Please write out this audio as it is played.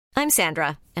I'm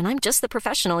Sandra, and I'm just the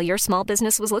professional your small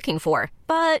business was looking for.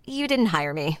 But you didn't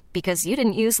hire me because you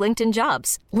didn't use LinkedIn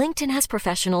Jobs. LinkedIn has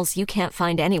professionals you can't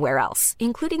find anywhere else,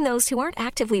 including those who aren't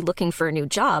actively looking for a new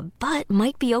job, but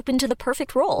might be open to the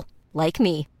perfect role, like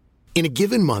me. In a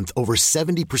given month, over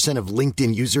 70% of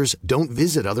LinkedIn users don't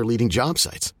visit other leading job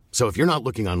sites. So if you're not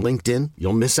looking on LinkedIn,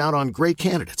 you'll miss out on great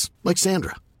candidates like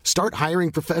Sandra. Start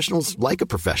hiring professionals like a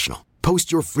professional.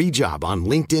 Post your free job on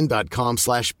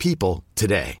linkedin.com/people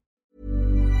today.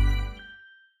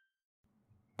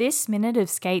 This minute of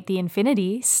Skate the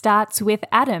Infinity starts with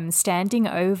Adam standing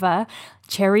over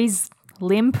Cherry's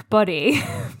limp body.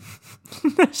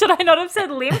 Should I not have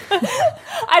said limp?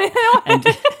 I didn't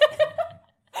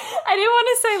want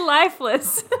to say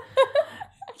lifeless.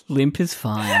 Limp is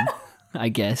fine, I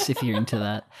guess, if you're into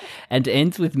that. And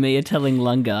ends with Mia telling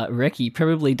Lunga Reki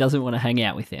probably doesn't want to hang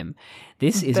out with him.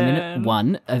 This is minute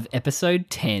 1 of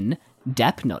episode 10,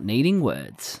 Dap Not Needing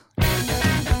Words.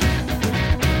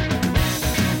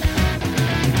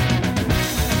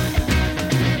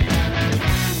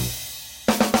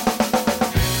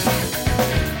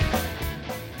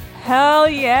 Hell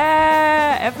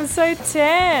yeah! Episode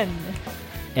 10.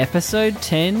 Episode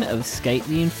 10 of Skate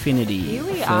the Infinity. Here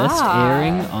we First are.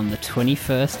 airing on the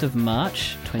 21st of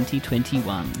March,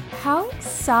 2021. How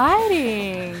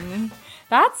exciting!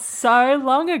 That's so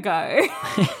long ago.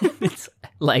 It's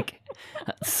like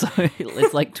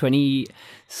 20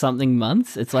 something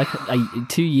months. It's like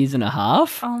 2 years and a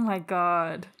half. Oh my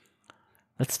god.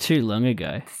 That's too long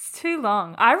ago. It's too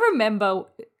long. I remember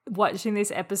watching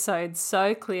this episode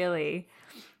so clearly.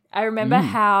 I remember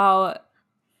how,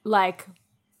 like,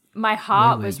 my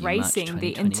heart Where were was you, racing March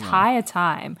the 2021? entire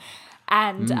time.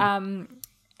 And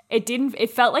it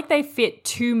felt like they fit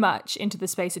too much into the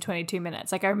space of 22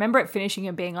 minutes. Like, I remember it finishing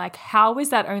and being like, how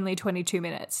is that only 22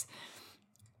 minutes?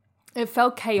 It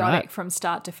felt chaotic from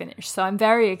start to finish. So I'm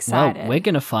very excited. Well, we're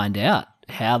going to find out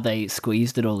how they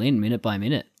squeezed it all in minute by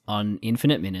minute on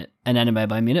Infinite Minute, an anime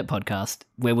by minute podcast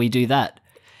where we do that.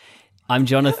 I'm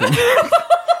Jonathan.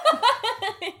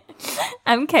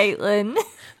 I'm Caitlin.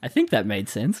 I think that made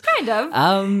sense. Kind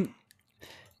of.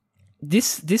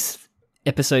 This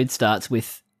episode starts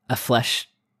with a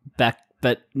flashback,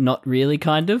 but not really,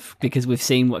 kind of, because we've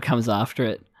seen what comes after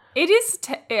it. It is,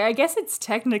 I guess it's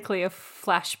technically a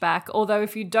flashback, although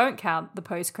if you don't count the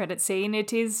post-credit scene,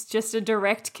 it is just a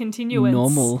direct continuance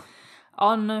Normal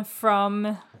on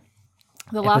from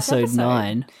the last episode.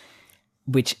 9,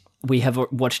 which we have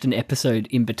watched an episode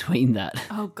in between that.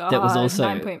 Oh, God, that was also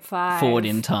 9.5. forward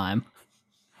in time.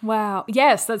 Wow.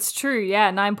 Yes, that's true.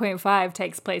 Yeah, 9.5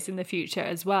 takes place in the future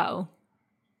as well.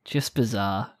 Just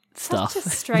bizarre stuff. Such a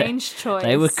strange choice.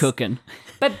 They were cooking.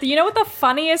 But you know what the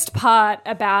funniest part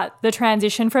about the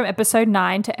transition from episode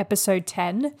 9 to episode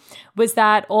 10 was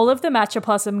that all of the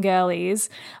Matchaplosm girlies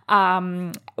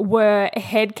were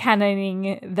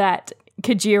headcanoning that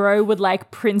Kajiro would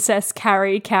like Princess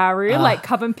carry Kaoru, like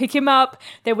come and pick him up.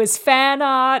 There was fan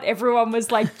art. Everyone was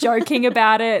like joking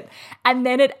about it. And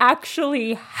then it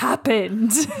actually happened.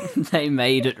 They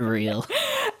made it real.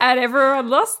 And everyone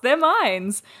lost their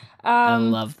minds. I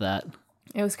love that.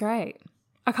 It was great.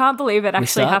 I can't believe it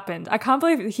actually happened. I can't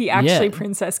believe he actually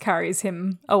Princess carries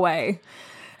him away.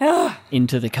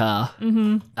 Into the car.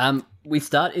 Mm-hmm. We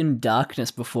start in darkness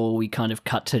before we kind of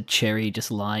cut to Cherry just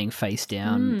lying face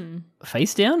down.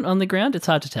 Face down on the ground? It's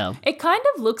hard to tell. It kind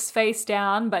of looks face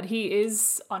down, but he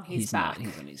is on his back.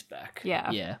 He's on his back. Yeah.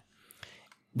 Yeah.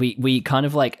 We kind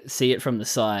of like see it from the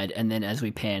side, and then as we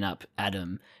pan up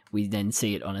Adam, we then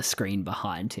see it on a screen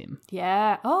behind him.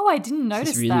 Yeah. Oh, I didn't notice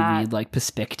It's this really weird like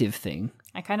perspective thing.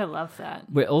 I kind of love that.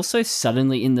 We're also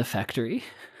suddenly in the factory.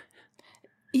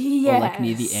 Yes. Or like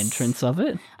near the entrance of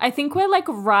it. I think we're like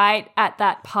right at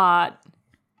that part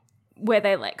where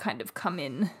they like kind of come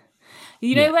in.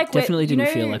 You know, like definitely didn't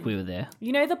feel like we were there.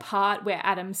 You know the part where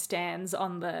Adam stands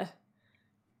on the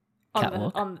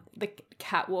Catwalk? on the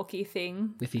catwalky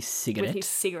thing With his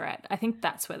cigarette. I think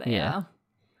that's where they are.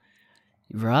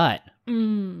 Right.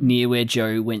 Near where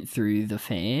Joe went through the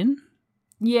fan.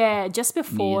 Yeah, just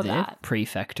before near there, that.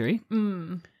 Pre-factory.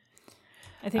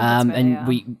 I think that's where they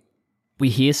are. We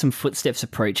hear some footsteps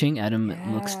approaching. Adam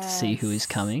looks to see who is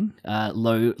coming.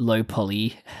 Low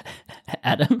poly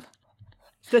Adam.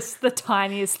 The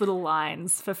tiniest little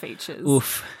lines for features.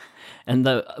 Oof. And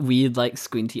the weird, like,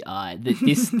 squinty eye.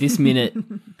 This minute,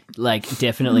 like,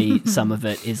 definitely some of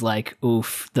it is like,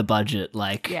 oof, the budget.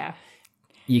 Like, yeah.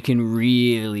 You can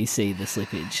really see the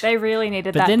slippage. They really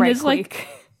needed But that then break there's, like, week.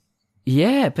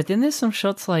 Yeah, but then there's some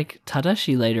shots like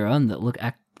Tadashi later on that look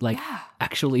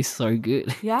actually so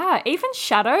good. Yeah, even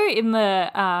Shadow in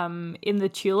the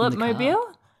tulip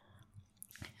mobile.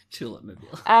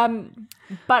 Tulip-mobile.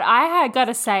 But I had got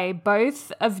to say,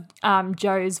 both of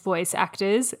Joe's voice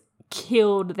actors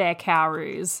killed their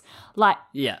cowroos. Like,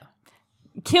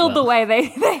 killed the way they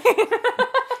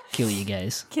kill you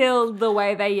guys. Killed the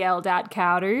way they yelled out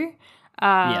cowroo.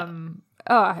 Oh,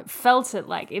 I felt it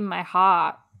like in my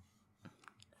heart.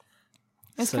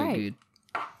 It's so great. Good.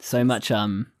 So much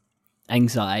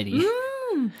anxiety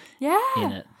in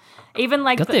it. Even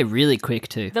like got there really quick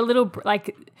too. The little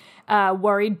like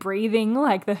worried breathing,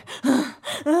 like the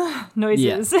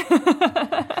noises.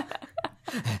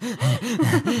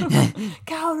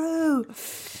 Cowroo.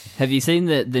 Have you seen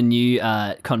the new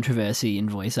controversy in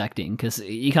voice acting? Because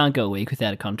you can't go a week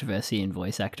without a controversy in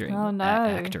voice acting. Oh no,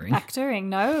 acting.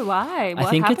 No, why? What I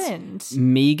think happened? It's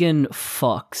Megan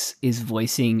Fox is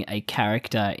voicing a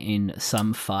character in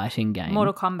some fighting game.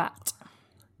 Mortal Kombat.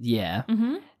 Yeah,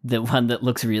 the one that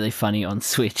looks really funny on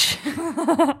Switch.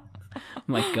 Oh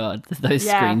my god, those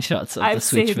screenshots of the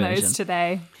Switch version. I've seen those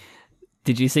today.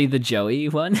 Did you see the Joey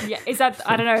one? Yeah, is that,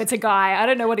 I don't know, it's a guy. I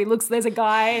don't know what he looks, there's a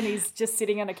guy and he's just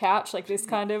sitting on a couch like this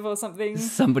kind of or something.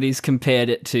 Somebody's compared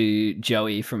it to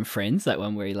Joey from Friends, that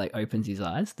one where he like opens his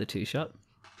eyes, the 2-shot.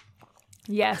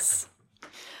 Yes.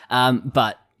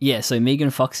 But yeah, so Megan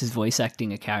Fox is voice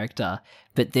acting a character,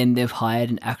 but then they've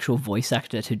hired an actual voice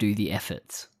actor to do the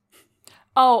efforts.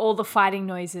 Oh, all the fighting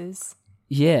noises.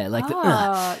 Yeah, like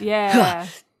yeah.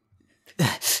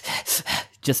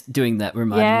 Just doing that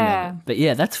reminded me of it. But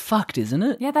yeah, that's fucked, isn't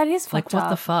it? Yeah, that is fucked Like, what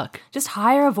up. the fuck? Just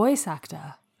hire a voice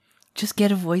actor. Just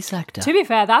get a voice actor. To be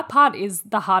fair, that part is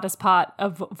the hardest part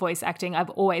of voice acting. I've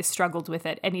always struggled with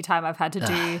it anytime I've had to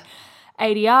do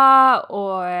ADR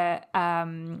or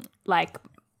like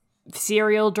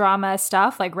serial drama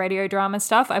stuff, like radio drama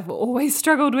stuff. I've always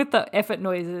struggled with the effort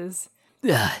noises.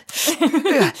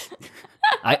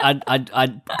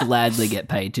 I'd gladly get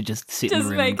paid to just sit in a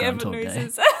room and grunt all day.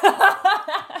 Noises.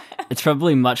 It's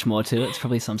probably much more to it. It's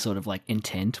probably some sort of like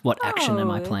intent. What action am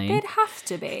I playing? There'd have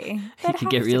to be. You could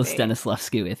get real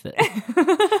Stanislavski with it.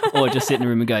 Or just sit in a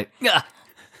room and go, yeah.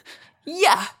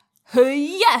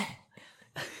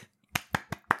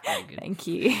 Thank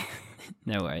you.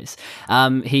 No worries.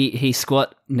 He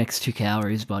squat next to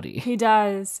Kaoru's body. He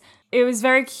does. It was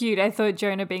very cute. I thought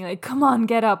Jonah being like, come on,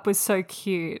 get up was so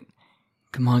cute.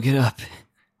 Come on, get up.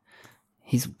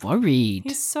 He's worried.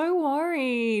 He's so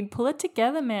worried. Pull it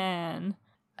together, man.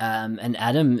 And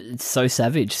Adam, it's so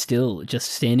savage still,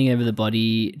 just standing over the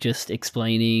body, just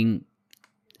explaining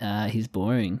he's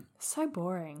boring. So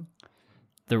boring.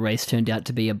 The race turned out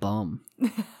to be a bomb.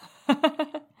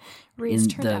 Race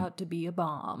turned out to be a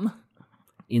bomb.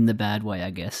 In the bad way, I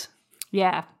guess.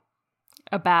 Yeah.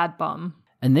 A bad bomb.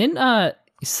 And then,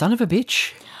 son of a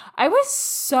bitch. I was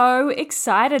so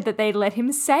excited that they let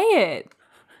him say it.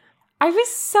 I was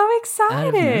so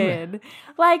excited.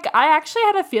 Like, I actually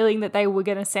had a feeling that they were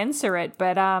going to censor it,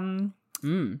 but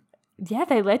yeah,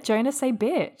 they let Jonah say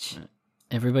bitch.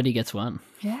 Everybody gets one.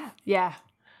 Yeah.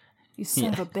 You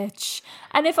son of a bitch.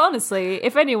 And if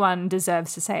anyone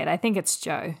deserves to say it, I think it's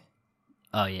Joe.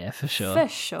 Oh, yeah, for sure. For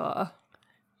sure.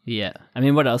 Yeah. I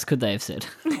mean, what else could they have said?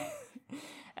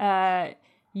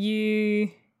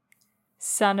 You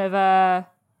son of a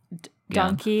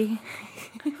donkey.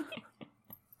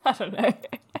 I don't know.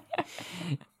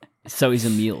 So he's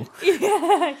a mule.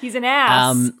 Yeah, he's an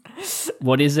ass.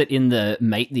 What is it in the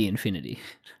Mate the Infinity?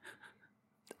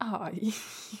 Oh, I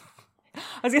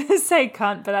was going to say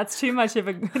cunt, but that's too much of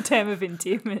a term of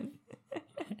endearment.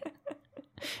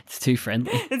 It's too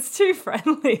friendly. It's too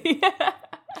friendly.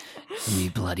 You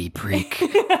bloody prick. You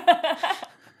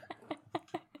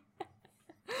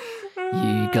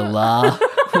galah.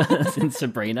 That's in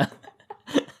Sabrina.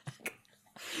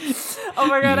 Oh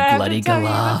my God, you I have bloody to tell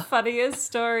galah. you the funniest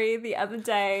story the other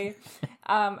day.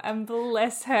 And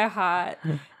bless her heart,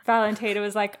 Valentina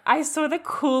was like, I saw the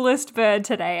coolest bird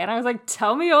today. And I was like,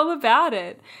 tell me all about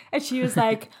it. And she was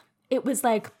like, it was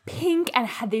like pink and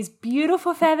had these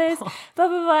beautiful feathers, blah, blah,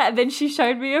 blah. And then she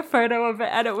showed me a photo of it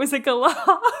and it was a galah.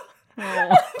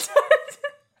 I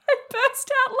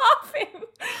burst out laughing.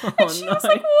 And she was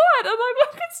like, what? And I'm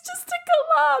like, it's just a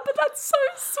galah, but that's so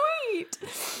sweet.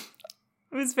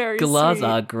 It was very galahs sweet.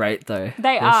 are great though.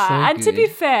 They're are. So and good. to be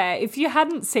fair, if you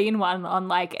hadn't seen one on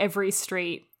like every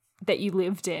street that you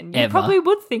lived in, you Ever. probably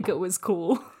would think it was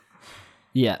cool.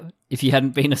 Yeah, if you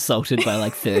hadn't been assaulted by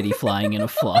like 30 flying in a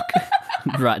flock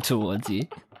right towards you.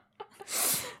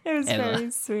 It was Ever.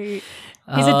 very sweet.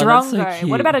 He's a that's so drongo. cute.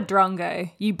 What about a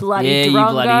drongo? You bloody Yeah, drongo. you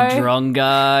bloody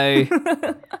drongo.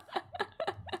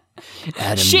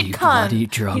 Adam, Shit you cunt. bloody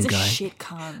drongo. He's a shit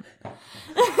cunt.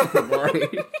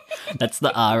 That's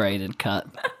the R-rated cut.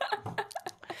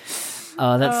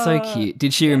 Oh, that's so cute.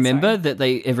 Did she remember that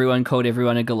everyone called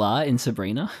everyone a galah in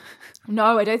Sabrina?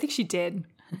 No, I don't think she did.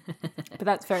 But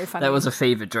that's very funny. That was a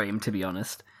fever dream, to be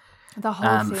honest. The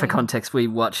whole thing. For context, we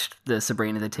watched the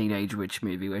Sabrina the Teenage Witch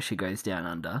movie where she goes down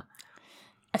under.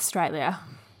 Australia.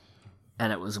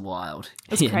 And it was wild.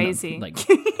 It was crazy.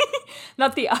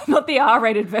 Not the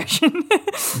R-rated version.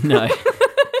 No.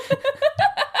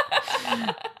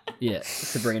 Yeah,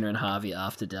 Sabrina and Harvey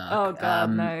After Dark. Oh, God,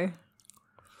 no.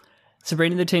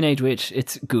 Sabrina the Teenage Witch,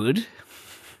 it's good.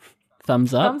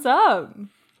 Thumbs up. Thumbs up.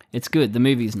 It's good. The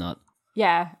movie's not.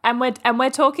 Yeah, and we're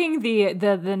talking the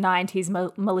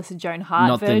 90s Melissa Joan Hart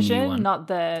Not version, the new one. not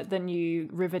the new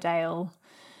Riverdale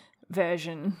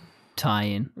version.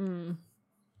 Tie-in.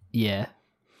 Yeah.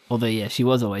 Although, yeah, she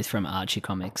was always from Archie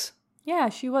Comics. Yeah,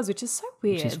 she was, which is so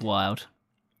weird. Which is wild.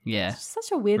 Yeah. It's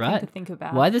such a weird thing to think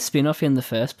about. Why the spin-off in the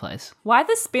first place? Why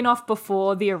the spin-off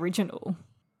before the original?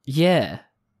 Yeah.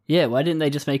 Yeah, why didn't they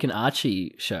just make an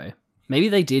Archie show? Maybe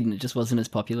they did and it just wasn't as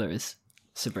popular as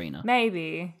Sabrina.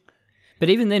 Maybe. But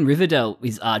even then, Riverdale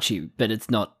is Archie, but it's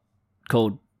not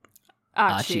called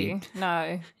Archie. Archie.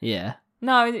 No. Yeah.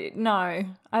 No,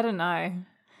 I don't know.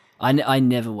 I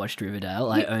never watched Riverdale.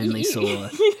 I only saw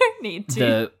You don't need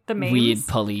to. the memes. weird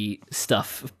Polly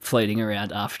stuff floating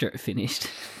around after it finished.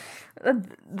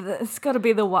 It's got to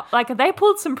be they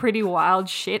pulled some pretty wild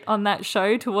shit on that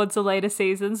show towards the later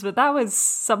seasons, but that was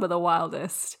some of the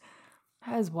wildest.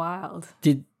 That was wild.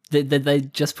 Did they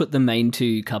just put the main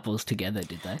two couples together,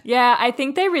 did they? Yeah, I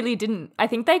think they really didn't. I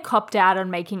think they copped out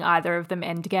on making either of them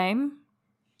endgame.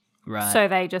 Right. So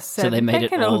they just said they made it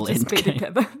can all just be Endgame.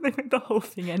 together. They made the whole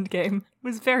thing endgame. It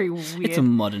was very weird. It's a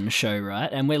modern show, right?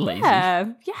 And we're lazy.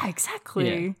 Yeah,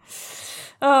 exactly. Yeah.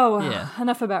 Oh, well, Yeah.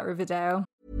 Enough about Riverdale.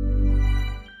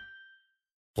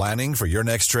 Planning for your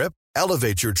next trip?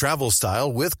 Elevate your travel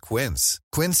style with Quince.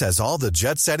 Quince has all the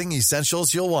jet-setting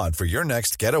essentials you'll want for your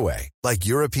next getaway, like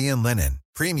European linen,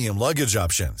 premium luggage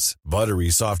options, buttery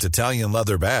soft Italian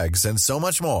leather bags, and so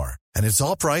much more. And it's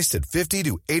all priced at 50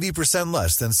 to 80%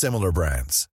 less than similar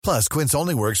brands. Plus, Quince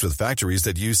only works with factories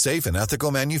that use safe and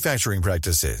ethical manufacturing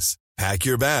practices. Pack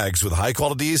your bags with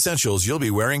high-quality essentials you'll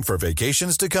be wearing for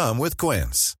vacations to come with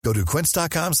Quince. Go to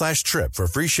quince.com/trip for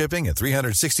free shipping and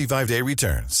 365-day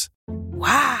returns.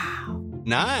 Wow.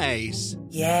 Nice.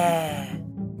 Yeah.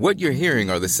 What you're hearing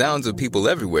are the sounds of people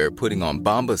everywhere putting on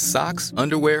Bombas socks,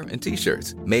 underwear, and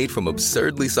T-shirts made from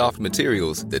absurdly soft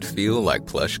materials that feel like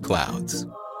plush clouds.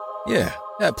 Yeah,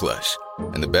 that plush.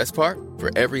 And the best part? For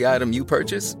every item you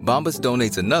purchase, Bombas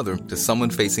donates another to someone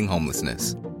facing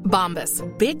homelessness. Bombas.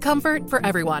 Big comfort for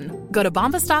everyone. Go to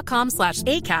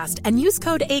bombas.com/ACAST and use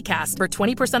code ACAST for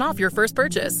 20% off your first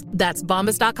purchase. That's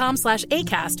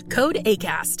bombas.com/ACAST. Code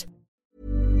ACAST.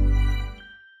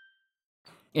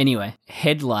 Anyway,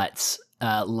 headlights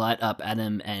light up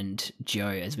Adam and Joe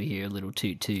as we hear a little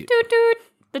toot toot. Doot doot.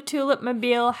 The Tulip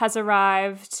Mobile has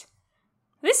arrived.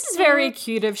 This is very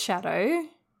cute of Shadow.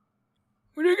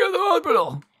 We need to go to the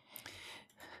hospital.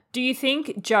 Do you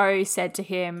think Joe said to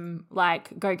him,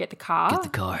 like, go get the car? Get the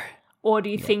car. Or do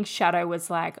you think Shadow was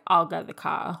like, I'll go the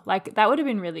car? Like, that would have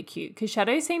been really cute because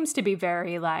Shadow seems to be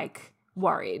very, like,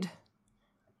 worried.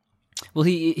 Well,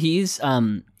 he is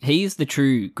the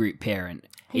true group parent,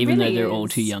 even really though they're all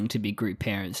is. too young to be group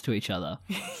parents to each other.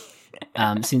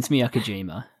 Since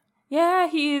Miyakojima. Yeah,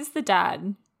 he is the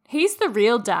dad. He's the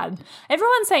real dad.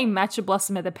 Everyone's saying Matcha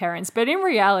Blossom are the parents, but in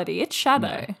reality, it's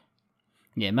Shadow. No.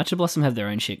 Yeah, Matcha Blossom have their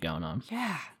own shit going on.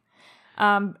 Yeah.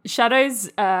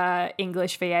 Shadow's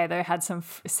English VA though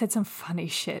said some funny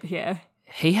shit here.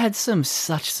 He had some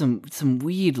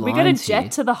weird lines. We got a jet here.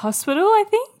 to the hospital, I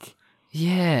think.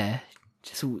 Yeah,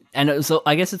 and it was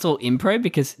I guess it's all impro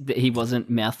because he wasn't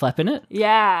mouth flapping it.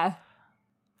 Yeah.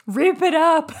 Rip it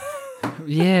up.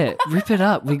 Yeah, rip it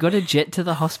up. We got a jet to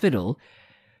the hospital,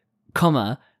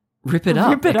 comma, rip it up,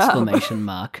 Rip it up. exclamation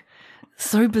mark.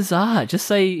 So bizarre. Just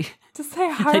say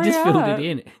hurry they just up. filled it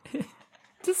in.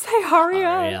 Just say hurry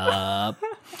Hurry up. up.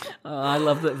 Oh, I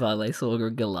love that Vale saw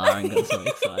Galar and got so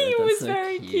excited. He That's was so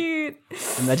very cute.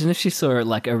 Imagine if she saw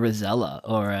like a Rosella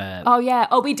or a... Oh, yeah.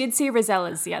 Oh, we did see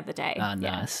Rosella's the other day. Ah,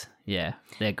 nice. Yeah,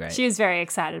 they're great. She was very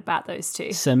excited about those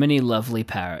two. So many lovely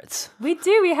parrots. We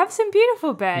do. We have some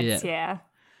beautiful birds here.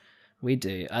 We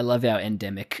do. I love our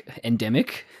endemic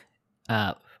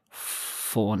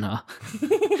fauna.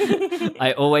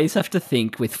 I always have to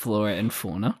think with flora and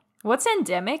fauna. What's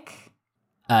endemic?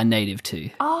 Native too.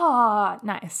 Oh,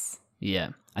 nice. Yeah.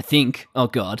 I think. Oh,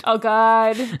 God. Oh,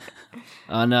 God.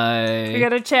 Oh, no. We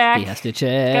gotta check. He has to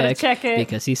check. Gotta check it.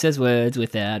 Because he says words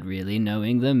without really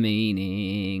knowing the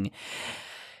meaning.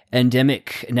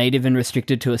 Endemic, native and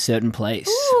restricted to a certain place.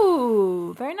 Ooh.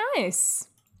 Ooh, very nice.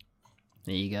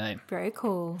 There you go. Very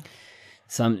cool.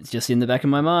 Some just in the back of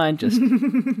my mind, just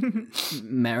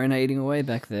marinating away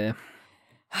back there.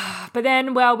 But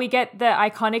then, well, we get the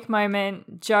iconic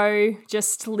moment, Joe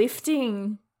just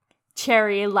lifting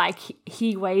Cherry like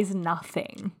he weighs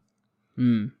nothing.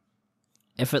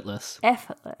 Effortless.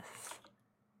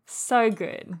 So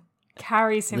good.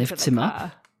 Carries him Lifts to the him car.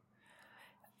 up.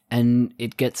 And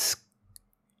it gets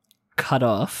cut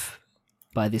off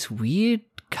by this weird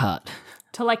cut.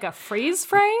 To like a freeze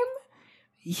frame?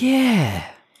 Yeah.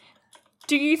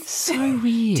 Do you So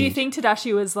weird. Do you think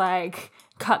Tadashi was like,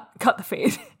 cut the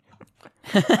feed?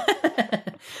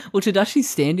 Well, Tadashi's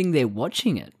standing there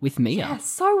watching it with Mia. Yeah,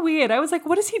 so weird. I was like,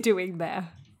 what is he doing there?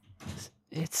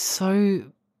 It's so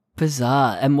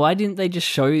bizarre. And why didn't they just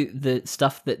show the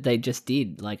stuff that they just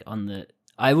did? Like on the...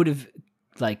 I would have,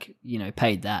 like, you know,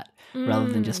 paid that rather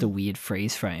than just a weird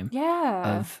freeze frame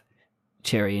of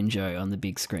Cherry and Joe on the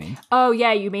big screen. Oh,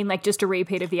 yeah, you mean like just a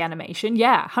repeat of the animation?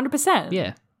 Yeah, 100%.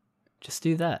 Yeah, just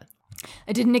do that.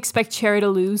 I didn't expect Cherry to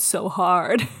lose so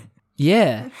hard.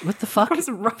 Yeah, what the fuck? That was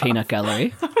rough. Peanut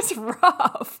Gallery. That was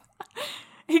rough.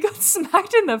 He got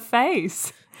smacked in the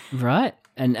face. Right?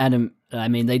 And Adam, I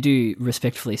mean, they do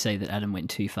respectfully say that Adam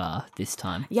went too far this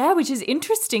time. Yeah, which is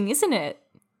interesting, isn't it?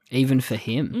 Even for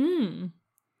him.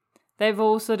 They've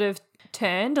all sort of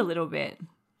turned a little bit.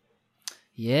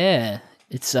 Yeah.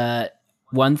 It's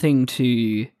one thing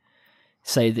to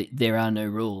say that there are no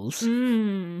rules.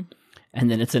 And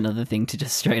then it's another thing to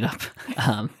just straight up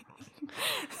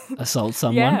assault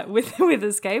someone. Yeah, with a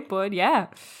skateboard, yeah.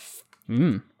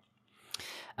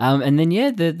 And then,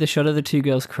 yeah, the shot of the two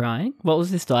girls crying. What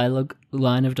was this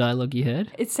line of dialogue you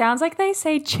heard? It sounds like they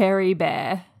say cherry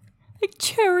bear. Like,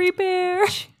 cherry bear.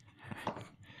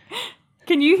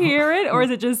 Can you hear it, or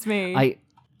is it just me?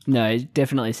 No, it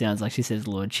definitely sounds like she says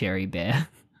Lord Cherry Bear.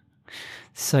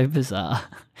 So bizarre.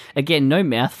 Again, no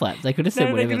mouth flap. They could have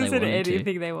said whatever they wanted to. They could have said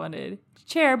anything they wanted.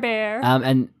 Chair bear.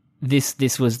 And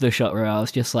this was the shot where I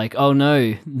was just like, oh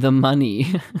no, the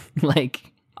money.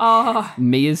 Like,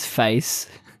 Mia's face.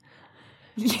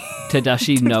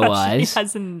 Tadashi, no eyes.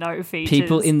 Has no features.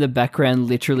 People in the background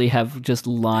literally have just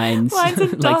lines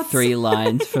and like dots. 3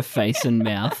 lines for face and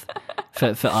mouth,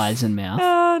 for eyes and mouth.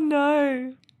 Oh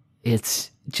no. It's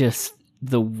just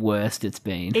the worst it's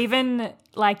been. Even,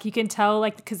 like, you can tell,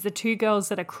 like, because the two girls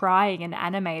that are crying and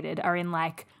animated are in,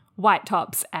 like, white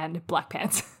tops and black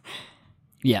pants.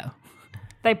 Yeah.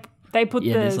 They put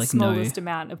the there's, like, smallest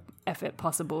amount of effort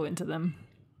possible into them.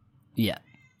 Yeah.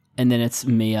 And then it's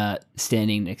Mia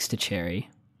standing next to Cherry.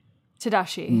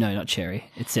 Tadashi. No, not Cherry.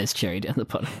 It says Cherry down the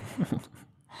bottom.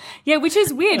 Yeah, which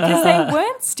is weird because they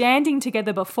weren't standing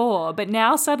together before, but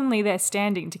now suddenly they're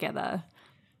standing together.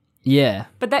 Yeah.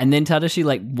 But and then Tadashi,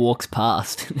 like, walks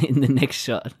past in the next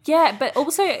shot. Yeah,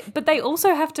 but they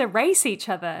also have to race each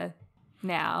other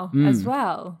now as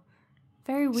well.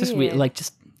 Very weird. It's just weird, like,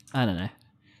 just, I don't know,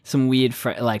 some weird,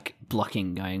 like,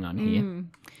 blocking going on here.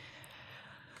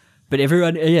 But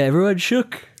everyone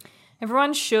shook.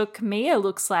 Everyone shook. Mia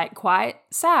looks like quite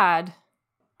sad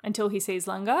until he sees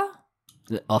Lunga.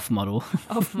 The off-model.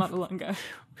 Off-model Lunga.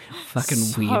 Fucking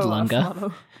So weird Lunga.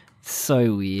 off-model.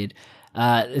 So weird.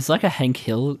 It's like a Hank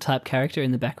Hill type character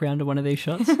in the background of one of these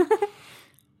shots.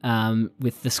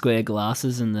 With the square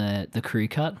glasses and the crew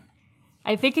cut.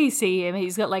 I think I see him.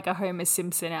 He's got like a Homer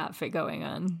Simpson outfit going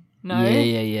on. No?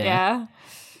 Yeah. Yeah?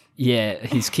 Yeah,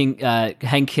 he's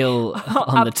Hank Hill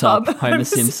on the top, Homer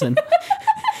Simpson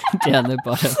down the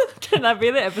bottom. Can that be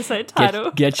the episode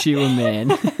title? Get you a man.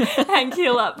 Hank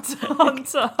Hill on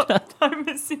top,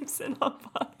 Homer Simpson on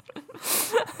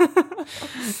bottom.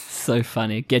 So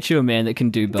funny. Get you a man that can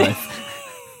do both.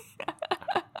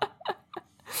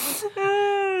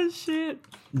 Oh, shit.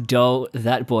 Doll,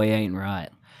 that boy ain't right.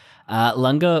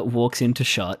 Lunga walks into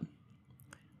shot.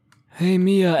 Hey,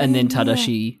 Mia. And then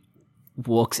Tadashi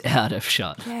walks out of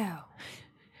shot. Yeah.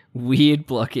 Weird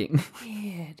blocking.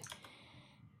 Weird.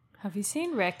 Have you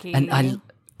seen And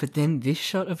but then this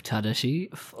shot of Tadashi,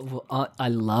 I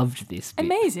loved this bit.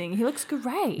 Amazing. He looks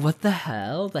great. What the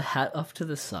hell? The hat off to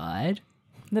the side.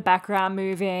 The background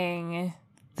moving.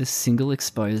 The single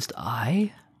exposed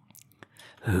eye.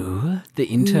 Who?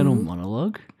 The internal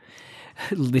monologue.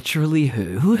 Literally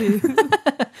who?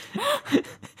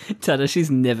 Tadashi's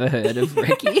never heard of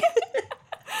Reki.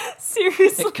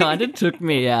 Seriously. It kind of took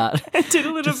me out. It did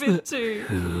a little bit too.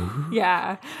 Who?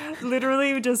 Yeah.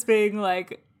 Literally just being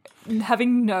like,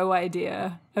 having no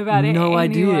idea about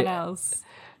anyone else.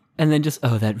 And then just,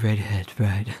 that redhead,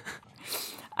 right.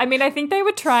 I mean, I think they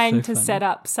were trying So to funny. set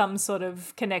up some sort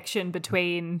of connection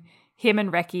between him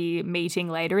and Reki meeting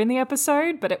later in the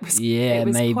episode, but it was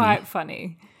maybe quite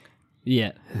funny.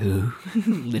 Yeah, who?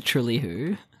 Literally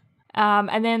who?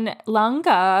 And then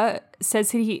Lunga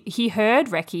says he heard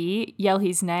Reki yell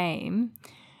his name,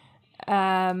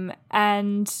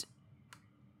 and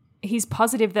he's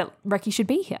positive that Reki should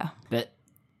be here. But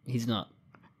he's not.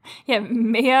 Yeah,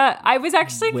 Mia, I was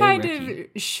actually Where kind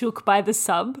Reki? of shook by the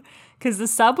sub because the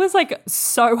sub was like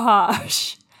so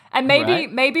harsh. And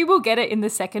maybe we'll get it in the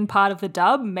second part of the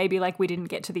dub. Maybe like we didn't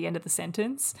get to the end of the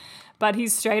sentence. But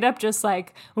he's straight up just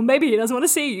like, well, maybe he doesn't want to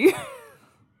see you.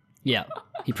 Yeah,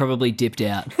 he probably dipped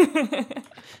out.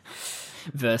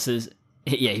 Versus,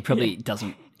 he probably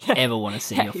doesn't ever want to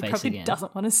see your face probably again.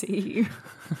 Doesn't want to see you.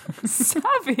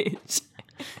 Savage.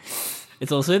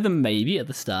 It's also the maybe at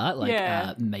the start, like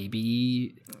Yeah.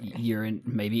 maybe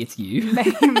it's you.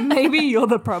 Maybe you're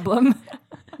the problem.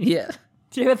 Yeah.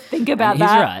 Do you ever think about And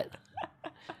that? he's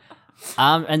right.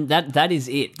 And that is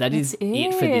it. That's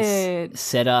it for this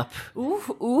setup.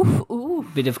 Ooh.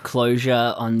 Bit of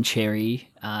closure on Cherry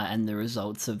and the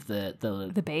results of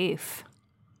the beef.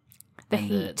 The and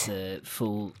heat. the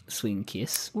full swing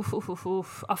kiss. Oof.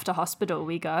 Off to hospital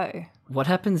we go. What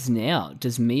happens now?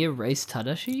 Does Mia race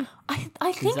Tadashi? I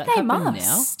think that they happen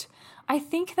must. I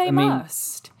think they mean,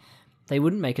 must. They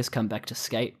wouldn't make us come back to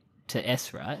skate to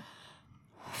S, right?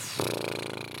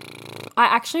 I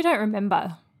actually don't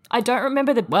remember. I don't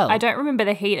remember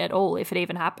the heat at all, if it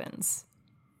even happens.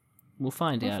 We'll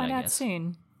find out, I Find out guess.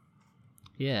 soon.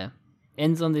 Yeah.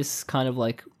 Ends on this kind of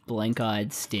like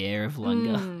blank-eyed stare of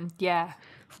Lunga. Yeah.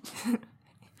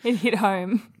 It hit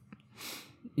home.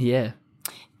 Yeah.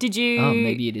 Did you... Oh,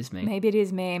 maybe it is me. Maybe it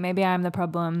is me. Maybe I'm the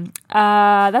problem.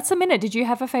 That's a minute. Did you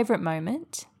have a favourite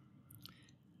moment?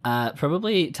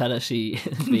 Probably Tadashi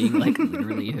being like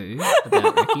literally who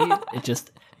about Reki. It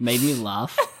just made me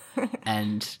laugh,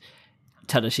 and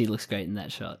Tadashi looks great in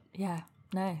that shot. Yeah,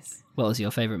 nice. What was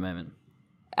your favourite moment?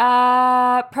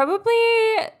 Probably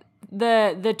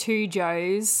the two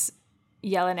Joes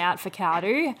yelling out for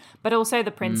Kaoru, but also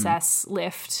the princess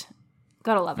lift.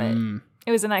 Gotta love it.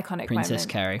 It was an iconic Princess moment.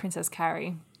 Carrie. Princess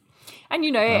Carrie. And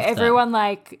you know, Love everyone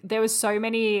like there was so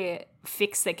many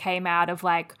fics that came out of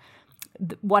like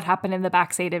what happened in the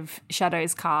backseat of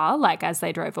Shadow's car, like as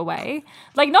they drove away.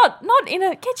 Like not in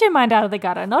a get your mind out of the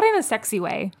gutter, not in a sexy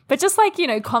way, but just like, you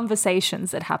know,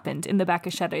 conversations that happened in the back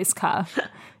of Shadow's car.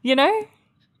 You know?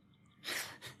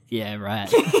 Yeah,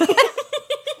 right.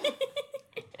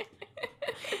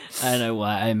 I don't know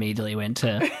why I immediately went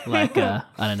to like I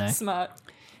don't know. Smart.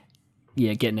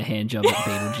 Yeah, getting a hand job at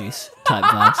Beetlejuice type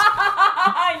vibes.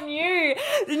 I knew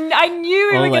we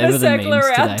were All going over to the circle memes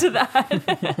around today. to that.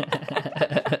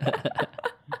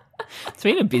 It's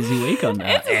been a busy week on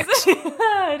that.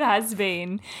 It has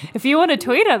been. If you want to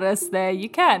tweet at us there, you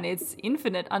can. It's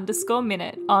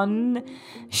infinite_minute on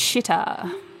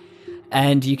Shitter.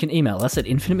 And you can email us at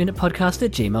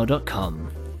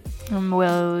infiniteminutepodcast@gmail.com. And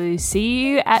we'll see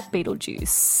you at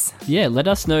Beetlejuice. Yeah, let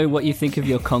us know what you think of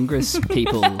your Congress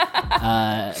people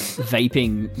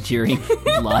vaping during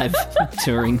live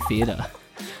touring theatre.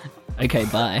 Okay,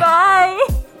 bye. Bye.